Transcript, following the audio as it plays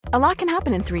A lot can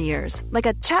happen in 3 years, like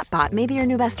a chatbot may be your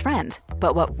new best friend.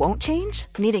 But what won't change?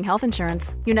 Needing health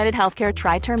insurance. United Healthcare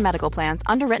Tri-Term Medical Plans,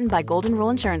 underwritten by Golden Rule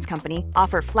Insurance Company,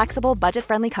 offer flexible,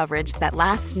 budget-friendly coverage that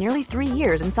lasts nearly 3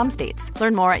 years in some states.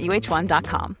 Learn more at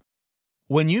uh1.com.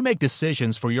 When you make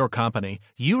decisions for your company,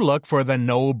 you look for the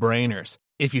no-brainers.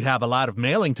 If you have a lot of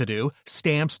mailing to do,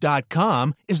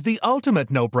 Stamps.com is the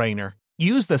ultimate no-brainer.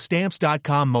 Use the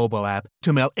Stamps.com mobile app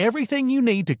to mail everything you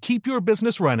need to keep your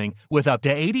business running with up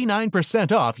to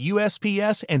 89% off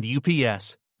USPS and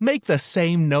UPS. Make the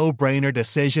same no-brainer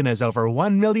decision as over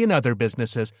 1 million other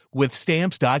businesses with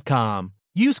Stamps.com.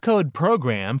 Use code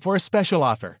PROGRAM for a special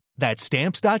offer. That's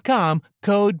Stamps.com,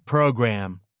 code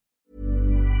PROGRAM.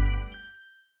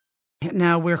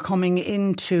 Now we're coming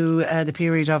into the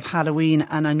period of Halloween,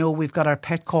 and I know we've got our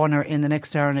pet corner in the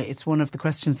next hour, and it's one of the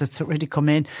questions that's already come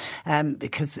in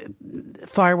because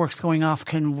fireworks going off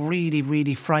can really,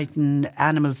 really frighten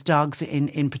animals, dogs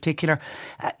in particular.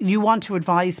 You want to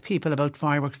advise people about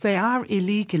fireworks. They are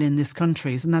illegal in this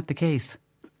country, isn't that the case?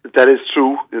 That is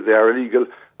true. They are illegal,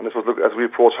 and I suppose, look, as we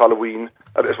approach Halloween,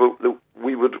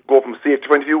 we would go from a safety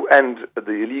point of view and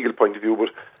the illegal point of view, but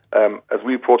as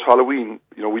we approach Halloween,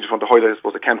 we just want to highlight, I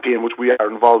suppose, a campaign which we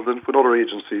are involved in with other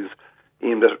agencies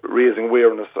aimed at raising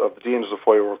awareness of the dangers of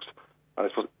fireworks, and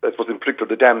I suppose in particular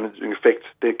the damaging effect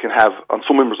they can have on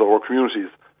some members of our communities.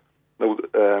 Now,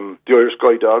 the Irish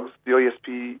Guide Dogs, the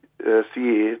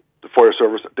ISPCA, the Fire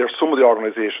Service, they're some of the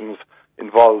organisations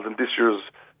involved in this year's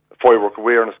firework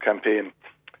awareness campaign.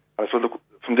 And so, look,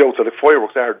 from the outset,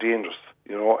 fireworks are dangerous,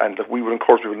 and that we would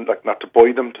encourage people not to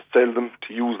buy them, to sell them,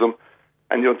 to use them,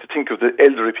 and to think of the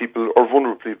elderly people or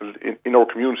vulnerable people in our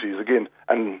communities again.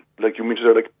 And like you mentioned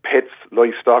there, like pets,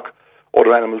 livestock,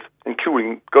 other animals,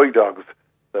 including guide dogs.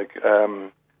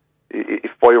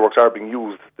 If fireworks are being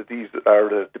used, that these are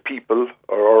the people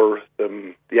or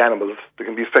the animals that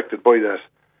can be affected by that.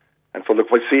 And so,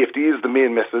 look, while safety is the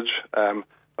main message,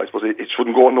 I suppose it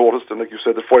shouldn't go unnoticed. And like you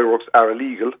said, the fireworks are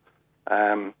illegal,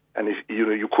 and if,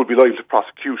 you could be liable to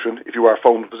prosecution if you are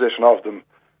found in possession of them.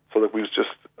 So that we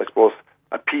just, I suppose,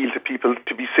 appeal to people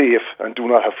to be safe and do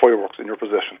not have fireworks in your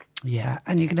possession. Yeah,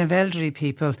 and you can have elderly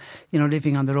people,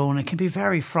 living on their own. It can be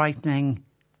very frightening,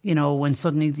 when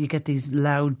suddenly you get these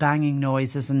loud banging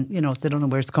noises and, they don't know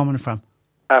where it's coming from.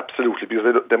 Absolutely,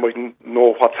 because they mightn't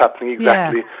know what's happening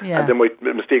exactly, and they might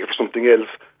mistake it for something else.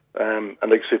 And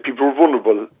like I say, people are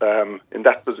vulnerable in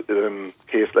that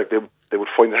case. Like they would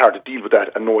find it hard to deal with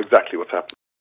that and know exactly what's happening.